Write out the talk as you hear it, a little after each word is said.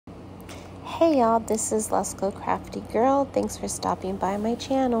Hey y'all, this is Lesko Crafty Girl. Thanks for stopping by my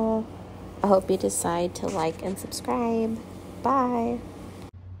channel. I hope you decide to like and subscribe. Bye.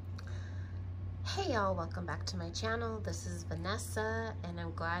 Hey y'all, welcome back to my channel. This is Vanessa and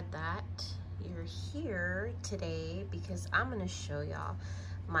I'm glad that you're here today because I'm going to show y'all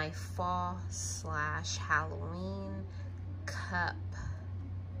my fall/Halloween cup,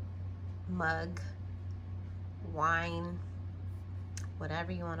 mug, wine,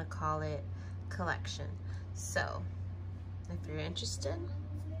 whatever you want to call it, collection. So if you're interested,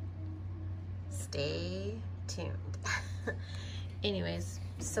 stay tuned. Anyways,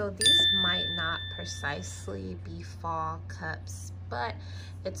 so these might not precisely be fall cups, but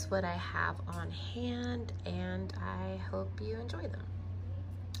it's what I have on hand and I hope you enjoy them.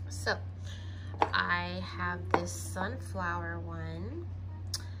 So I have this sunflower one.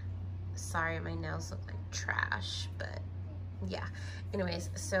 Sorry, my nails look like trash, but yeah. Anyways,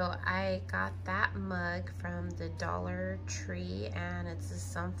 so I got that mug from the Dollar Tree and it's a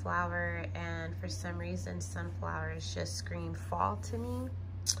sunflower, and for some reason sunflowers just scream fall to me.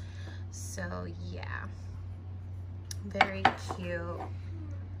 So yeah, very cute.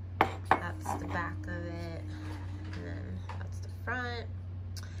 That's the back of it and then that's the front.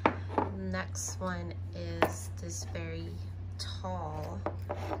 Next one is this very tall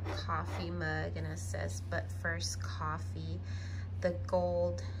coffee mug and it says "But first coffee." The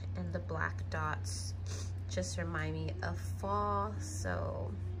gold and the black dots just remind me of fall,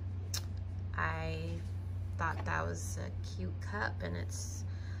 so I thought that was a cute cup, and it's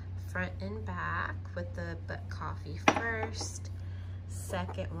front and back with the "But coffee first."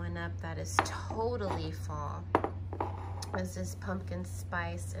 Second one up that is totally fall is this pumpkin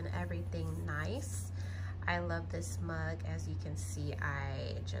spice and everything nice. I love this mug. As you can see,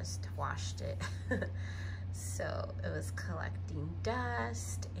 I just washed it. So it was collecting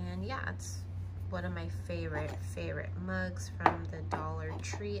dust, and yeah, it's one of my favorite mugs from the Dollar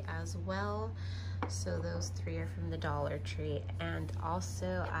Tree as well. So those three are from the Dollar Tree. And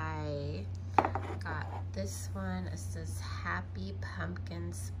also I got this one. It says "Happy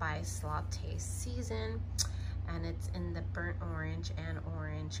Pumpkin Spice Latte Season," and it's in the burnt orange and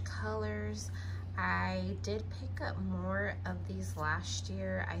orange colors. I did pick up more of these last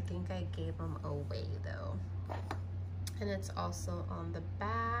year. I think I gave them away though. And it's also on the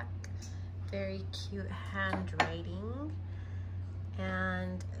back. Very cute handwriting.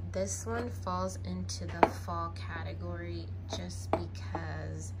 And this one falls into the fall category just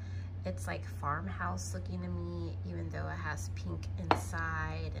because it's like farmhouse looking to me, even though it has pink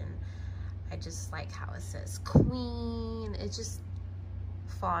inside, and I just like how it says queen. It just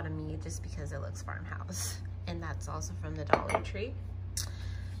fall to me just because it looks farmhouse. And that's also from the Dollar Tree.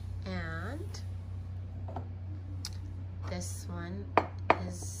 And this one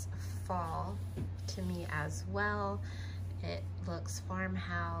is fall to me as well. It looks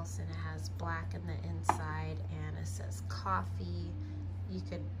farmhouse and it has black in the inside and it says coffee. You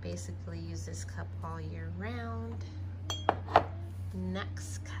could basically use this cup all year round.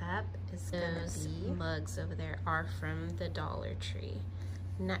 Next cup is gonna be, mugs over there are from the Dollar Tree.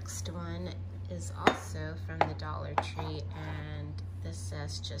 Next one is also from the Dollar Tree and this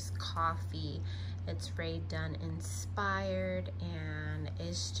says just coffee. It's Rae Dunn inspired and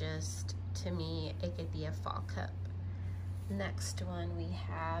it's just, to me, it could be a fall cup. Next one we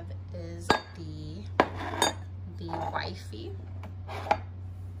have is the wifey.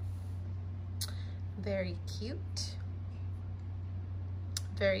 Very cute,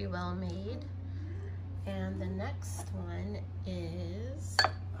 very well made. And the next one is,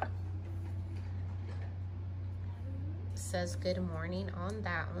 says good morning on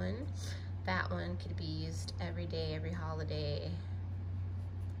that one. That one could be used every day, every holiday,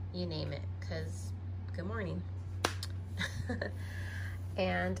 you name it, because good morning.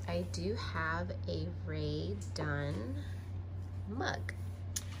 And I do have a Rae Dunn mug.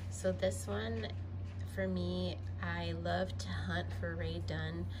 So this one, for me, I love to hunt for Rae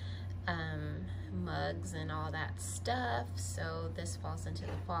Dunn mugs and all that stuff, so this falls into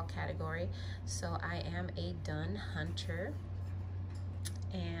the fall category. So I am a Dunn hunter,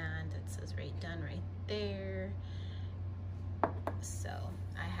 and it says Rae Dunn right there, so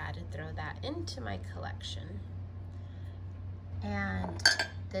I had to throw that into my collection. And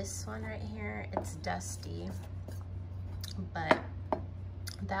this one right here, it's dusty, but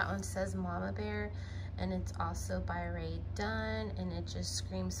that one says Mama Bear, and it's also by Rae Dunn, and it just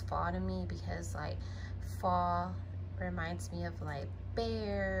screams fall to me because like fall reminds me of like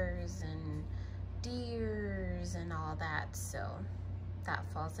bears and deers and all that, so that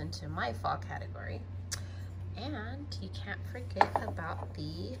falls into my fall category. And you can't forget about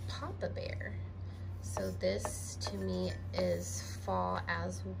the Papa Bear. So this to me is fall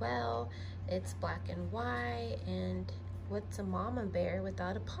as well. It's black and white, and what's a mama bear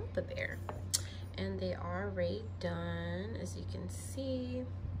without a Papa Bear? And they are already done, as you can see.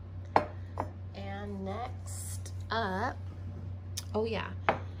 And next up, oh yeah,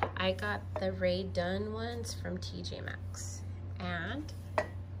 I got the Ray Dunn ones from TJ Maxx, and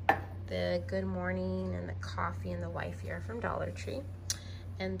the Good Morning and the Coffee and the Wifey are from Dollar Tree.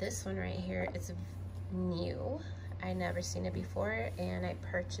 And this one right here is new. I never seen it before, and I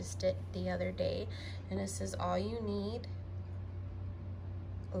purchased it the other day, and it says all you need,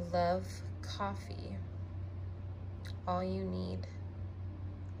 love coffee. All you need,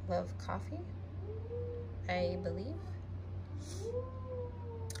 love coffee, I believe.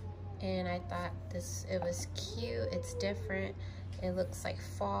 And I thought it was cute. It's different. It looks like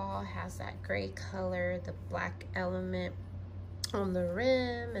fall, has that gray color, the black element on the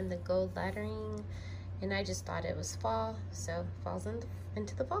rim, and the gold lettering. And I just thought it was fall, so falls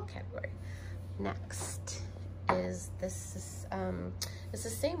into the fall category. Next is this. It's the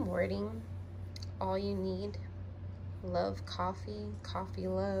same wording. All you need, love coffee, coffee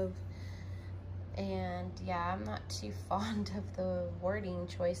love. And yeah, I'm not too fond of the wording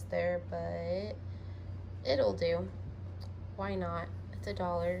choice there, but it'll do. Why not? It's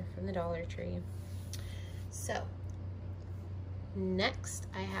 $1 from the Dollar Tree. So next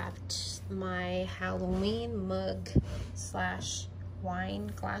I have my Halloween mug slash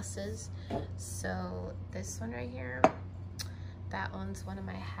wine glasses. So this one right here, that one's one of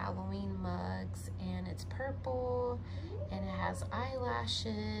my Halloween mugs, and it's purple, and it has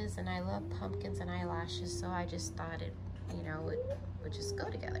eyelashes, and I love pumpkins and eyelashes, so I just thought it, you know, would just go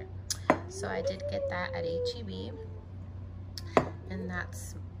together. So I did get that at H-E-B, and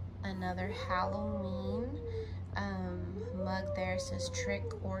that's another Halloween mug there. It says trick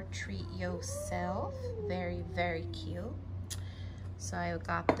or treat yourself. Very, very cute. So I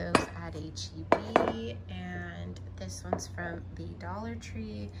got those at H-E-B, and this one's from the Dollar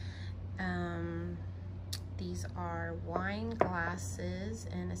Tree. These are wine glasses,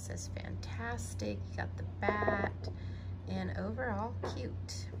 and it says fantastic. You got the bat, and overall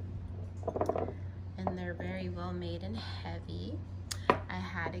cute. And they're very well made and heavy. I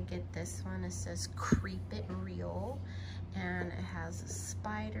had to get this one. It says Creep It Real, and it has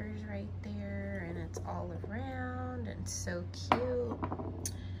spiders right there, and it's all around, and so cute.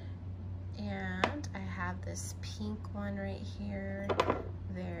 And I have this pink one right here,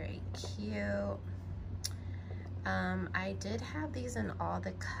 very cute. I did have these in all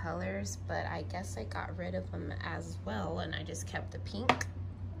the colors, but I guess I got rid of them as well, and I just kept the pink.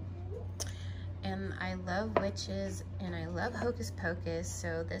 And I love witches, and I love Hocus Pocus,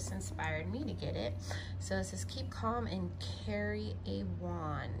 so this inspired me to get it. So it says keep calm and carry a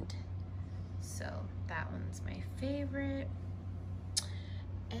wand. So that one's my favorite.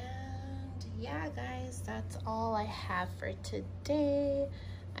 And yeah, guys, that's all I have for today.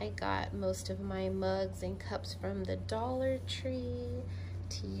 I got most of my mugs and cups from the Dollar Tree,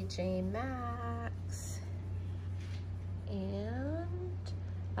 TJ Maxx, and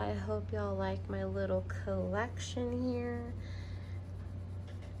I hope y'all like my little collection here.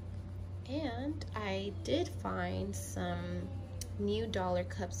 And I did find some new dollar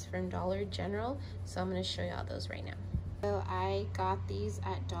cups from Dollar General, so I'm going to show y'all those right now. So I got these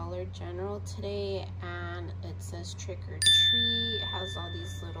at Dollar General today, and it says trick or treat. It has all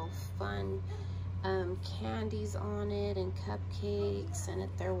these little fun candies on it and cupcakes, and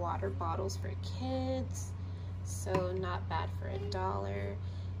they're water bottles for kids, so not bad for $1.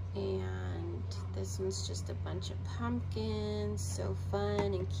 And this one's just a bunch of pumpkins, so fun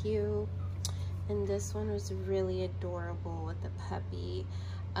and cute. And this one was really adorable with the puppy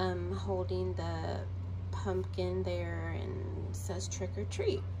holding the pumpkin there, and says trick or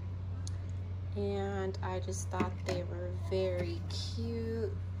treat. And I just thought they were very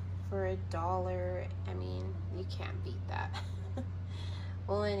cute for $1. I mean, you can't beat that.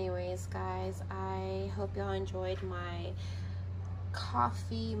 Well, anyways, guys, I hope y'all enjoyed my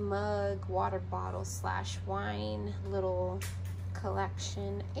coffee mug, water bottle slash wine little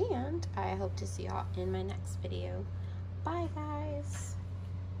collection, and I hope to see y'all in my next video. Bye, guys.